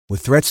With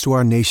threats to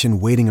our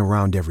nation waiting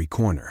around every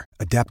corner,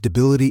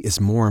 adaptability is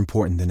more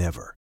important than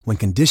ever. When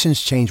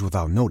conditions change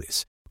without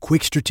notice,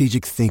 quick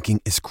strategic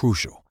thinking is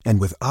crucial.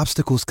 And with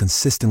obstacles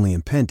consistently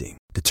impending,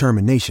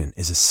 determination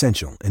is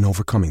essential in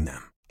overcoming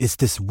them. It's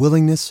this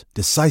willingness,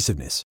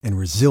 decisiveness, and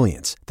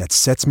resilience that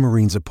sets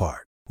Marines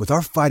apart. With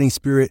our fighting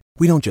spirit,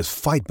 we don't just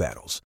fight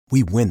battles,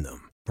 we win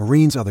them.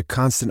 Marines are the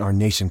constant our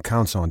nation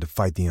counts on to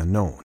fight the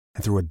unknown.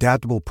 And through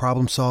adaptable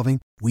problem solving,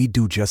 we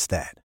do just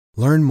that.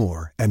 Learn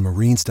more at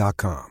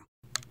marines.com.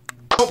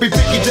 Don't be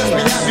picky, just be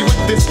happy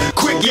with this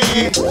quickie.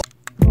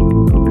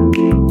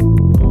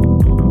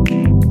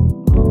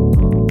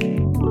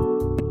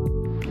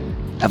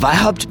 Have I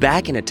hopped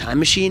back in a time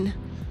machine?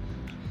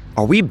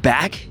 Are we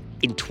back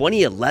in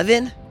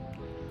 2011?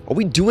 Are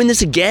we doing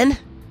this again?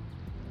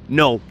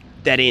 No,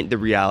 that ain't the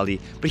reality.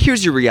 But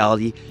here's your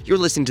reality. You're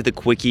listening to The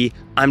Quickie.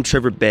 I'm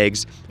Trevor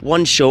Beggs.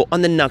 One show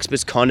on the Nucks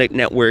Misconduct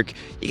Network.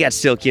 You got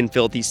Silky and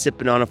Filthy,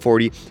 Sipping on a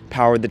 40,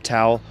 Power the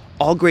Towel.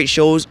 All great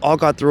shows, all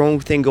got their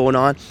own thing going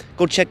on.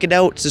 Go check it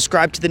out.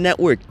 Subscribe to the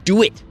network.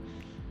 Do it.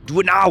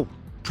 Do it now.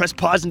 Press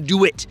pause and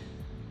do it.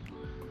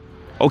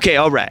 Okay,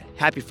 all right.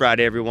 Happy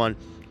Friday, everyone.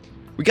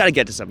 We got to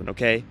get to something,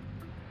 okay?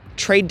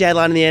 Trade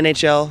deadline in the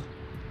NHL.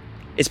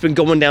 It's been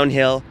going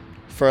downhill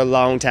for a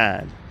long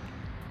time.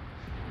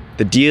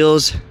 The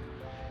deals, they're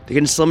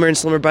getting slimmer and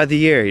slimmer by the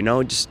year, you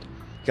know? Just,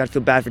 you got to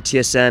feel bad for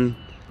TSN.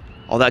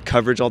 All that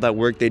coverage, all that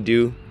work they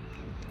do.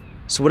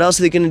 So what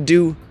else are they going to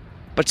do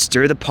but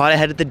stir the pot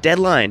ahead of the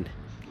deadline?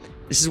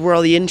 This is where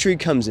all the intrigue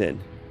comes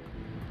in.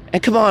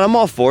 And come on, I'm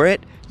all for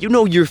it. You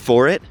know you're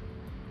for it.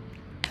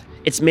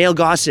 It's male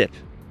gossip.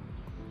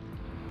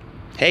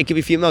 Hey, it could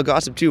be female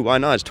gossip too. Why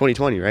not? It's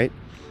 2020, right?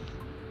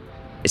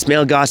 It's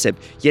male gossip.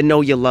 You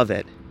know you love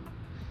it.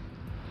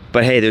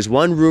 But hey, there's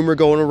one rumor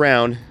going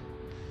around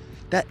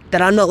that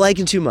I'm not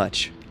liking too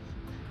much.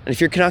 And if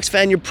you're a Canucks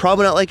fan, you're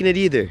probably not liking it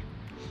either.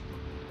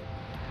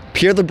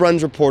 Pierre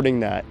LeBrun's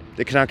reporting that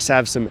the Canucks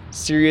have some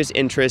serious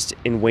interest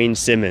in Wayne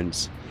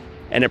Simmonds,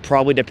 and it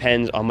probably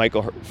depends on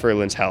Michael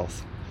Ferland's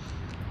health.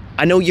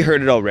 I know you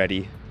heard it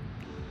already,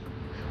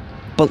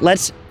 but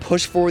let's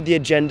push forward the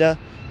agenda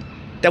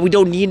that we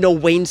don't need no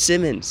Wayne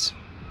Simmonds.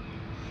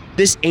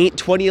 This ain't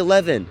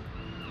 2011.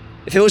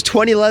 If it was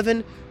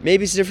 2011,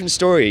 maybe it's a different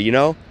story, you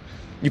know?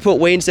 You put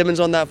Wayne Simmonds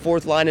on that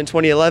fourth line in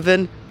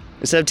 2011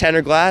 instead of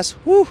Tanner Glass,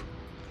 whew,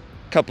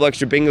 couple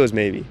extra bingos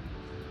maybe.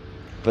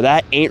 But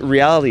that ain't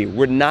reality.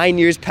 We're 9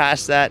 years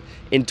past that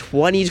in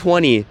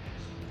 2020,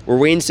 where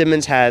Wayne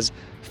Simmonds has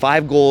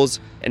 5 goals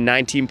and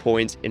 19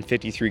 points in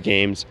 53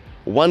 games,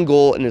 1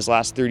 goal in his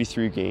last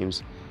 33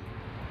 games.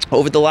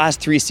 Over the last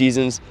 3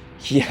 seasons,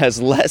 he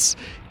has less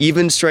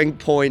even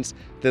strength points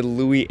than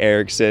Louis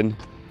Eriksson.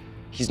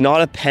 He's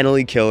not a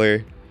penalty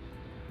killer.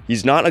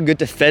 He's not a good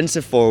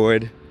defensive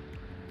forward.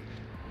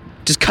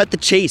 Just cut the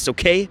chase,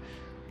 okay?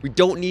 We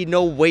don't need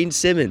no Wayne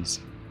Simmonds.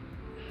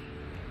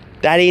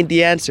 That ain't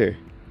the answer.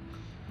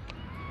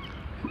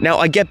 Now,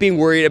 I get being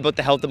worried about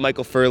the health of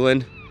Michael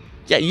Ferland.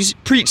 Yeah, you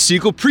preach,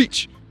 Seagull,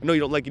 preach. I know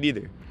you don't like it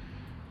either.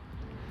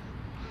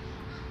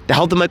 The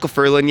health of Michael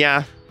Ferland,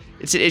 yeah,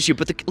 it's an issue.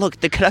 But look,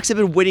 the Canucks have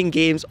been winning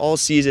games all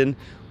season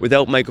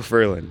without Michael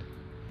Ferland.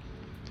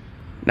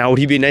 Now, would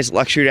he be a nice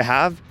luxury to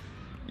have?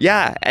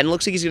 Yeah, and it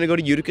looks like he's going to go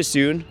to Utica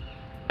soon.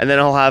 And then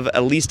he'll have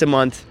at least a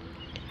month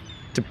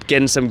to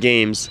get in some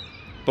games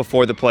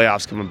before the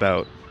playoffs come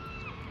about.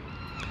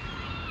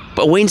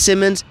 But Wayne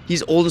Simmonds,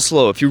 he's old and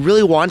slow. If you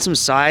really want some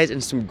size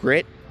and some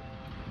grit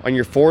on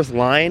your fourth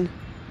line,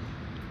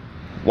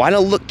 why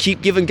not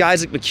keep giving guys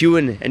like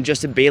McEwen and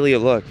Justin Bailey a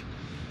look?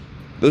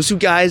 Those 2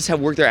 guys have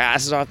worked their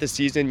asses off this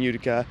season in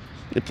Utica.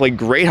 They play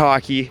great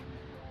hockey.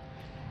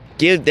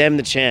 Give them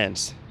the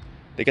chance.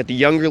 They got the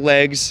younger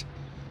legs.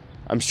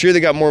 I'm sure they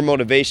got more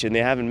motivation. They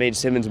haven't made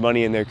Simmonds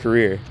money in their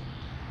career.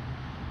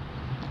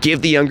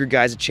 Give the younger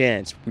guys a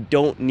chance. We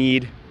don't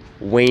need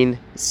Wayne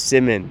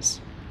Simmonds.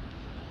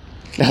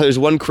 Now, there's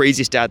one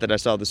crazy stat that I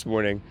saw this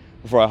morning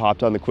before I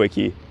hopped on the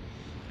Quickie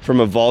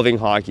from Evolving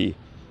Hockey.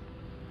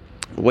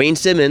 Wayne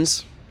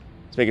Simmonds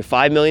is making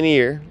 $5 million a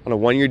year on a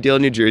 1-year deal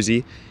in New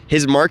Jersey.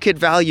 His market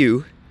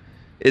value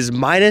is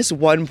minus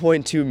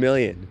 $1.2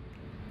 million.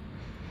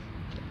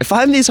 If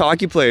I'm these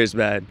hockey players,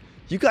 man,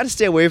 you got to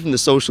stay away from the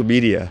social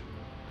media.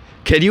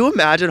 Can you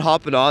imagine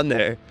hopping on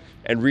there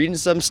and reading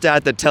some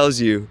stat that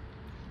tells you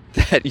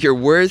that you're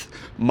worth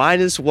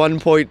minus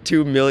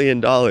 $1.2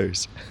 million?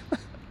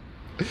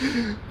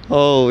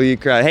 Holy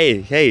crap.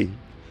 Hey,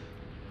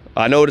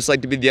 I know what it's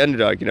like to be the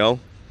underdog, you know?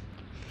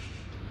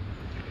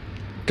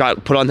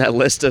 Got put on that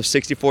list of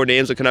 64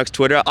 names on Canucks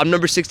Twitter. I'm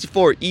number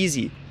 64,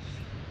 easy.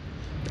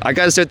 I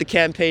gotta start the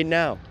campaign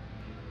now.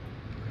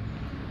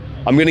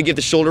 I'm gonna give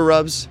the shoulder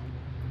rubs,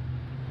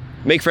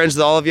 make friends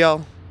with all of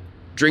y'all,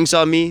 drinks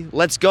on me,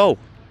 let's go.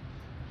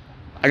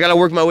 I gotta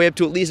work my way up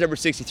to at least number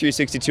 63,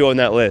 62 on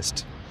that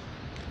list.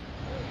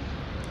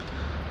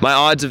 My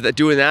odds of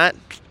doing that,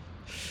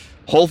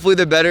 hopefully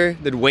they're better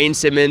than Wayne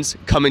Simmonds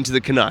coming to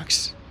the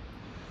Canucks.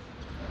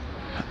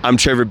 I'm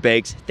Trevor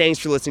Beggs. Thanks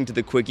for listening to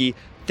The Quickie.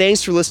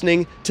 Thanks for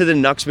listening to the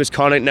Nux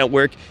Misconduct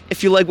Network.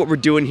 If you like what we're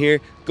doing here,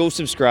 go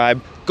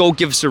subscribe. Go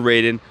give us a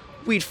rating.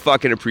 We'd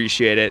fucking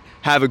appreciate it.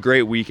 Have a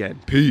great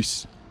weekend.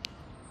 Peace.